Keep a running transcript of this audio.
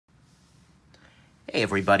Hey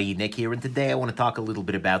everybody, Nick here, and today I want to talk a little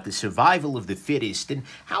bit about the survival of the fittest and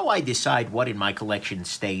how I decide what in my collection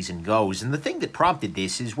stays and goes. And the thing that prompted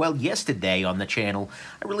this is, well, yesterday on the channel,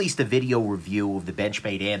 I released a video review of the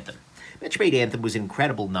Benchmade Anthem. Benchmade Anthem was an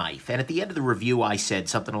incredible knife, and at the end of the review I said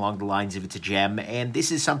something along the lines of it's a gem, and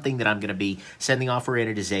this is something that I'm going to be sending off for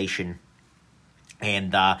anodization,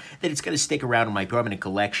 and that it's going to stick around in my permanent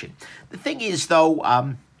collection. The thing is,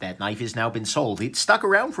 though, that knife has now been sold. It stuck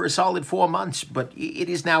around for a solid 4 months, but it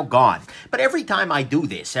is now gone. But every time I do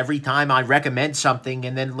this, every time I recommend something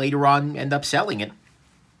and then later on end up selling it,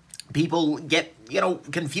 people get,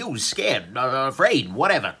 confused, scared, afraid,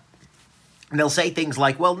 whatever. And they'll say things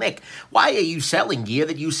like, well, Nick, why are you selling gear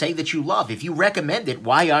that you say that you love? If you recommend it,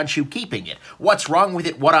 why aren't you keeping it? What's wrong with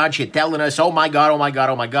it? What aren't you telling us? Oh, my God, oh, my God,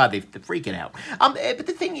 oh, my God. They're freaking out. But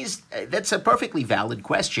the thing is, that's a perfectly valid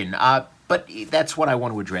question. But that's what I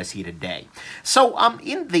want to address here today. So,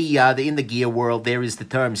 in the gear world, there is the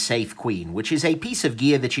term safe queen, which is a piece of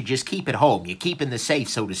gear that you just keep at home. You keep in the safe,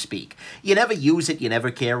 so to speak. You never use it. You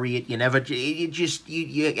never carry it. You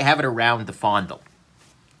have it around to fondle.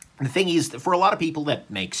 The thing is, for a lot of people,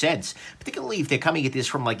 that makes sense, particularly if they're coming at this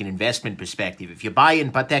from like an investment perspective. If you're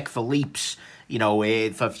buying Patek Philippe's,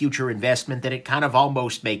 for future investment, then it kind of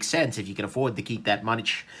almost makes sense if you can afford to keep that money,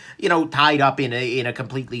 tied up in a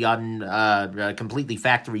completely completely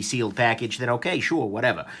factory sealed package. Then okay, sure,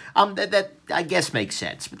 whatever. That I guess makes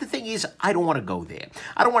sense. But the thing is, I don't want to go there.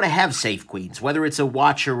 I don't want to have safe queens, whether it's a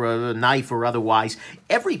watch or a knife or otherwise.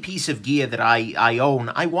 Every piece of gear that I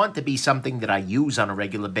own, I want to be something that I use on a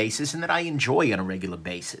regular basis and that I enjoy on a regular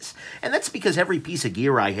basis. And that's because every piece of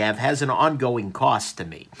gear I have has an ongoing cost to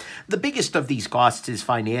me. The biggest of these costs is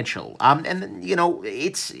financial.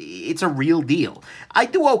 It's a real deal. I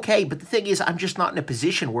do okay, but the thing is, I'm just not in a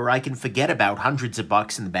position where I can forget about hundreds of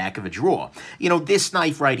bucks in the back of a drawer. This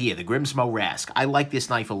knife right here, the Grimsmo Rask, I like this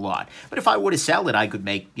knife a lot. But if I were to sell it, I could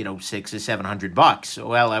make, $600 or $700.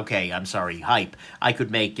 Well, okay, I'm sorry, hype. I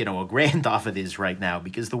could make, $1,000 off of this right now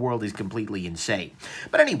because the world is completely insane.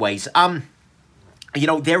 But anyways,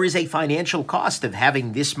 there is a financial cost of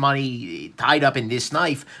having this money tied up in this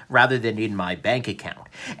knife rather than in my bank account.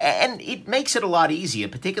 And it makes it a lot easier,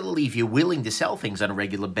 particularly if you're willing to sell things on a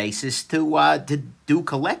regular basis to do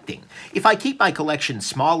collecting. If I keep my collection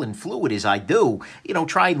small and fluid as I do,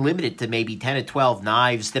 try and limit it to maybe 10 or 12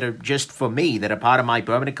 knives that are just for me, that are part of my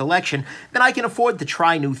permanent collection, then I can afford to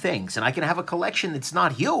try new things. And I can have a collection that's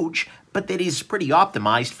not huge, but that is pretty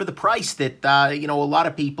optimized for the price that, a lot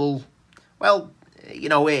of people, well,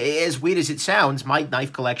 as weird as it sounds, my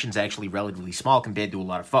knife collection's actually relatively small compared to a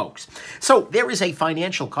lot of folks. So there is a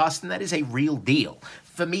financial cost, and that is a real deal.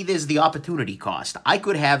 For me, there's the opportunity cost. I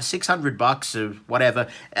could have $600 or whatever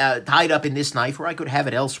tied up in this knife, or I could have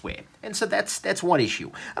it elsewhere. And so that's one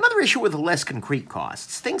issue. Another issue are the less concrete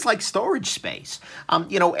costs. Things like storage space.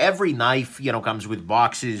 Every knife, comes with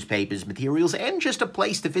boxes, papers, materials, and just a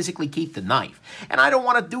place to physically keep the knife. And I don't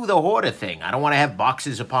want to do the hoarder thing. I don't want to have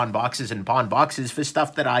boxes upon boxes and upon boxes for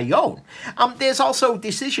stuff that I own. There's also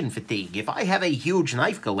decision fatigue. If I have a huge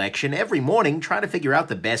knife collection, every morning trying to figure out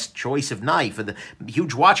the best choice of knife, or the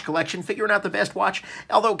huge watch collection, figuring out the best watch,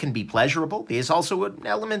 although it can be pleasurable, there's also an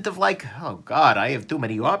element of like, oh God, I have too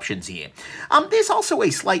many options here. There's also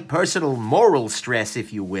a slight personal moral stress,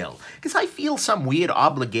 if you will, because I feel some weird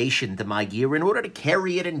obligation to my gear in order to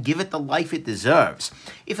carry it and give it the life it deserves.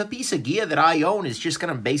 If a piece of gear that I own is just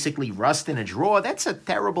going to basically rust in a drawer, that's a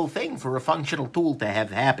terrible thing for a functional tool to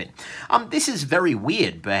have happen. This is very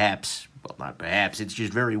weird, perhaps. Well, not perhaps, it's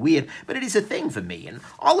just very weird, but it is a thing for me. And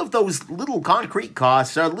all of those little concrete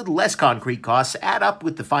costs, or little less concrete costs, add up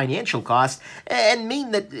with the financial cost and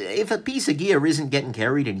mean that if a piece of gear isn't getting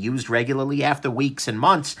carried and used regularly after weeks and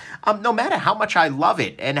months, no matter how much I love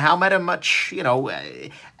it and how much,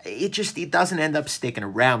 it doesn't end up sticking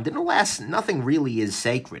around. And alas, nothing really is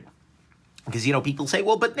sacred. Because, people say,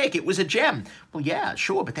 well, but Nick, it was a gem. Well, yeah,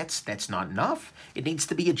 sure, but that's not enough. It needs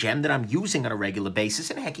to be a gem that I'm using on a regular basis.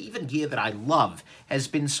 And heck, even gear that I love has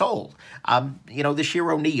been sold. The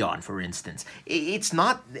Shiro Neon, for instance. It's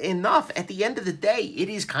not enough. At the end of the day, it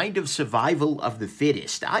is kind of survival of the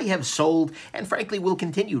fittest. I have sold, and frankly will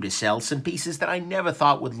continue to sell, some pieces that I never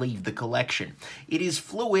thought would leave the collection. It is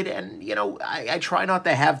fluid, and, I try not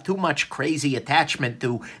to have too much crazy attachment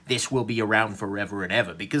to this will be around forever and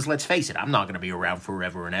ever. Because let's face it, I'm I'm not going to be around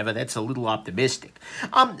forever and ever. That's a little optimistic.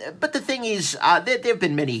 But the thing is, there have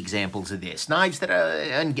been many examples of this. Knives that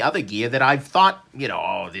and other gear that I've thought,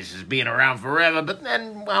 oh, this is being around forever, but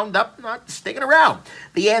then wound up not sticking around.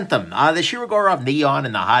 The Anthem, the Shirogorov Neon,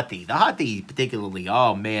 and the Hati. The Hati particularly,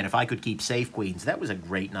 oh man, if I could keep safe, Queens, that was a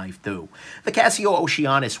great knife too. The Casio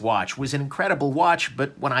Oceanus watch was an incredible watch,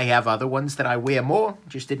 but when I have other ones that I wear more, it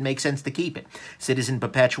just didn't make sense to keep it. Citizen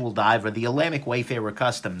Perpetual Diver, the Atlantic Wayfarer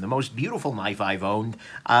Custom, the most beautiful knife I've owned,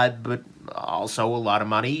 but also a lot of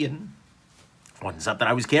money and one's up that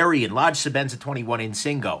I was carrying. Large Shabazz 21 in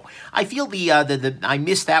Singo. I feel I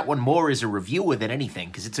missed that one more as a reviewer than anything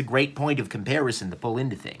because it's a great point of comparison to pull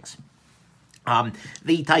into things.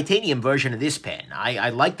 The titanium version of this pen,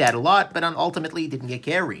 I like that a lot, but ultimately it didn't get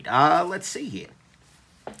carried. Let's see here.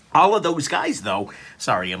 All of those guys, though,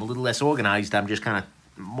 sorry, I'm a little less organized. I'm just kind of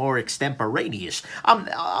more extemporaneous.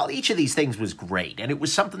 Each of these things was great, and it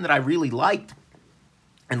was something that I really liked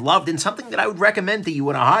and loved, and something that I would recommend to you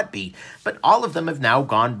in a heartbeat, but all of them have now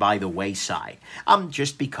gone by the wayside,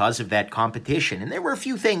 just because of that competition. And there were a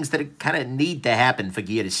few things that kind of need to happen for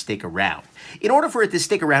gear to stick around. In order for it to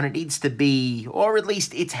stick around, it needs to be, or at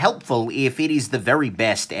least it's helpful if it is the very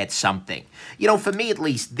best at something. For me at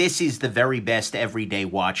least, this is the very best everyday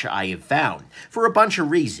watch I have found, for a bunch of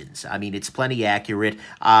reasons. I mean, it's plenty accurate.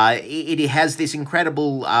 It has this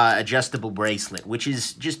incredible adjustable bracelet, which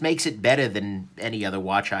just makes it better than any other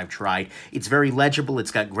watch I've tried. It's very legible.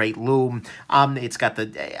 It's got great lume. It's got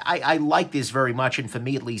I like this very much, and for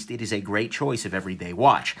me at least, it is a great choice of everyday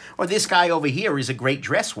watch. Or this guy over here is a great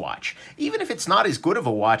dress watch. Even if it's not as good of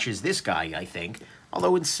a watch as this guy, I think,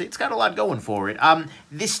 although it's got a lot going for it.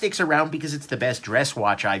 This sticks around because it's the best dress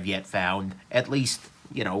watch I've yet found, at least,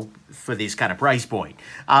 for this kind of price point,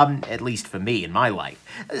 at least for me in my life.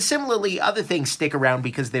 Similarly, other things stick around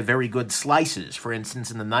because they're very good slices. For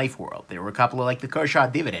instance, in the knife world, there were a couple of, like the Kershaw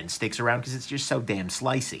Dividend sticks around because it's just so damn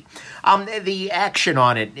slicey. The action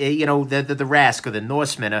on it, the Rask or the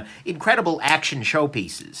Norseman are incredible action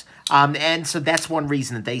showpieces. And so that's one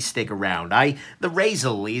reason that they stick around. The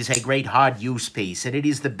Razel is a great hard use piece, and it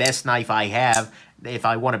is the best knife I have if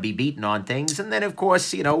I want to be beaten on things. And then, of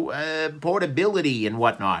course, portability and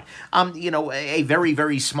whatnot. A very,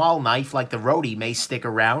 very small knife like the Rhodey may stick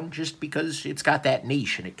around just because it's got that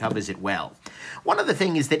niche and it covers it well. One other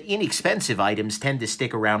thing is that inexpensive items tend to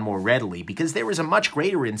stick around more readily because there is a much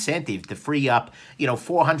greater incentive to free up,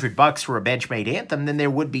 $400 for a Benchmade Anthem than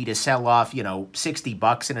there would be to sell off,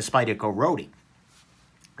 $60 in a Spyderco Rhodey.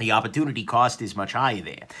 The opportunity cost is much higher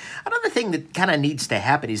there. Another thing that kind of needs to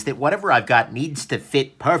happen is that whatever I've got needs to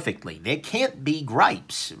fit perfectly. There can't be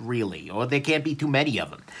gripes, really, or there can't be too many of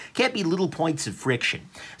them. Can't be little points of friction.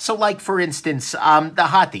 So, like, for instance, the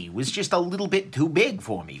Hati was just a little bit too big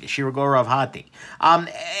for me, the Shirogorov Hati.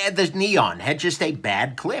 The Neon had just a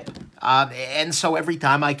bad clip. And so every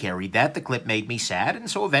time I carried that, the clip made me sad, and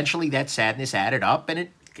so eventually that sadness added up, and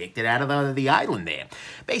it kicked it out of the island there.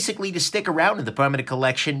 Basically, to stick around in the permanent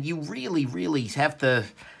collection, you really, really have to...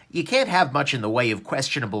 You can't have much in the way of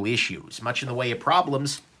questionable issues, much in the way of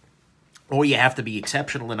problems, or you have to be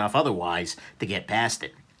exceptional enough otherwise to get past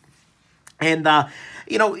it. And,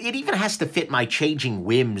 it even has to fit my changing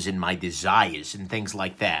whims and my desires and things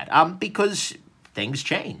like that, because things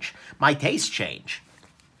change. My tastes change.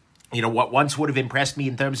 What once would have impressed me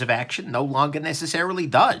in terms of action no longer necessarily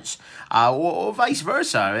does, or vice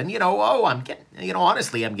versa. And, I'm getting,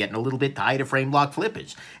 honestly, I'm getting a little bit tired of frame lock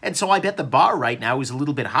flippers. And so I bet the bar right now is a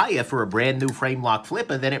little bit higher for a brand new frame lock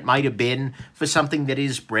flipper than it might have been for something that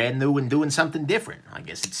is brand new and doing something different. I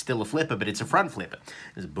guess it's still a flipper, but it's a front flipper.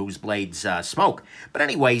 There's booze blades smoke. But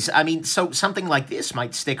anyways, so something like this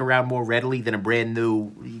might stick around more readily than a brand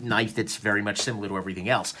new knife that's very much similar to everything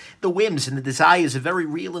else. The whims and the desires are very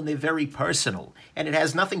real and they're very personal, and it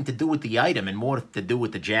has nothing to do with the item and more to do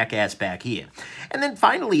with the jackass back here. And then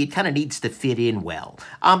finally, it kind of needs to fit in well,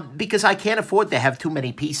 because I can't afford to have too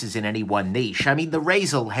many pieces in any one niche. I mean, the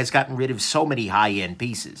Razel has gotten rid of so many high-end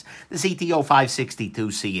pieces. The CTO 562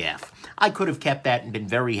 CF. I could have kept that and been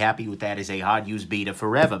very happy with that as a hard-use beater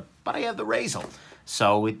forever, but I have the Razel.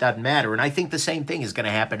 So it doesn't matter. And I think the same thing is going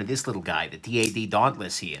to happen to this little guy, the TAD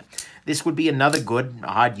Dauntless here. This would be another good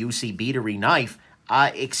hard-usey beatery knife,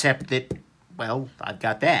 except that, well, I've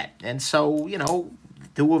got that. And so,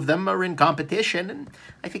 two of them are in competition, and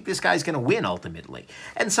I think this guy's going to win ultimately.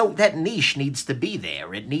 And so that niche needs to be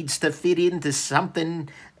there. It needs to fit into something,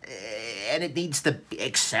 and it needs to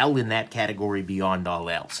excel in that category beyond all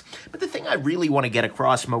else. But the thing I really want to get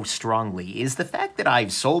across most strongly is the fact that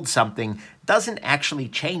I've sold something doesn't actually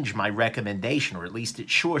change my recommendation, or at least it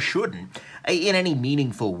sure shouldn't, in any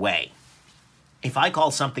meaningful way. If I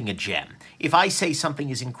call something a gem, if I say something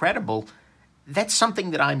is incredible, that's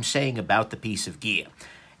something that I'm saying about the piece of gear.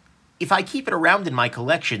 If I keep it around in my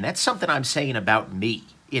collection, that's something I'm saying about me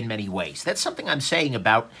in many ways. That's something I'm saying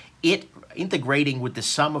about it integrating with the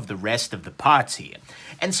sum of the rest of the parts here.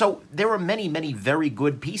 And so there are many, many very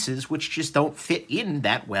good pieces which just don't fit in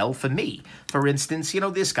that well for me. For instance,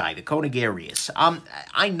 this guy, the Conigarius.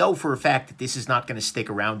 I know for a fact that this is not going to stick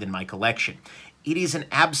around in my collection. It is an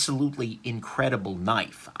absolutely incredible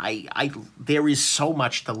knife. There is so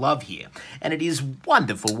much to love here. And it is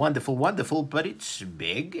wonderful, wonderful, wonderful, but it's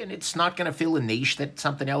big, and it's not going to fill a niche that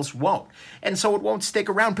something else won't. And so it won't stick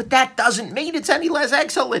around, but that doesn't mean it's any less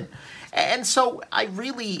excellent. And so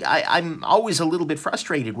I'm always a little bit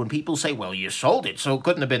frustrated when people say, well, you sold it, so it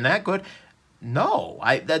couldn't have been that good. No,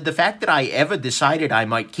 the fact that I ever decided I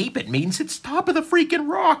might keep it means it's top of the freaking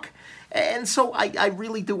rock. And so I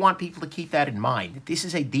really do want people to keep that in mind. This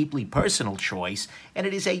is a deeply personal choice, and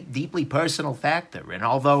it is a deeply personal factor. And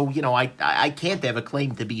although, I can't ever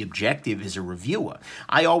claim to be objective as a reviewer,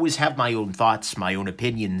 I always have my own thoughts, my own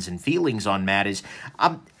opinions and feelings on matters.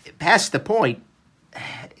 Past the point,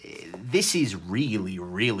 this is really,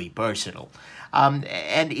 really personal. And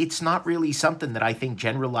it's not really something that I think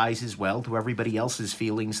generalizes well to everybody else's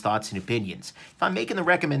feelings, thoughts, and opinions. If I'm making the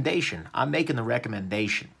recommendation, I'm making the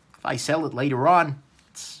recommendation. If I sell it later on,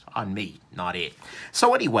 it's on me, not it.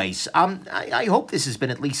 So anyways, I hope this has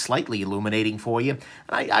been at least slightly illuminating for you.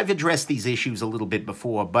 I've addressed these issues a little bit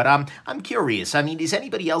before, but I'm curious. Is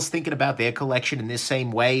anybody else thinking about their collection in this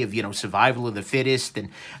same way of, survival of the fittest? And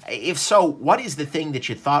if so, what is the thing that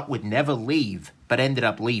you thought would never leave but ended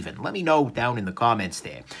up leaving? Let me know down in the comments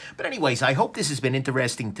there. But anyways, I hope this has been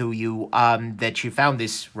interesting to you, that you found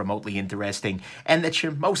this remotely interesting, and that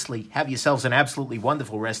you mostly have yourselves an absolutely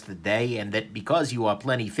wonderful rest of the day, and that because you are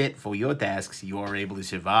plenty fit for your tasks, you are able to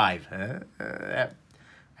survive. That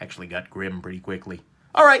actually got grim pretty quickly.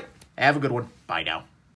 All right, have a good one. Bye now.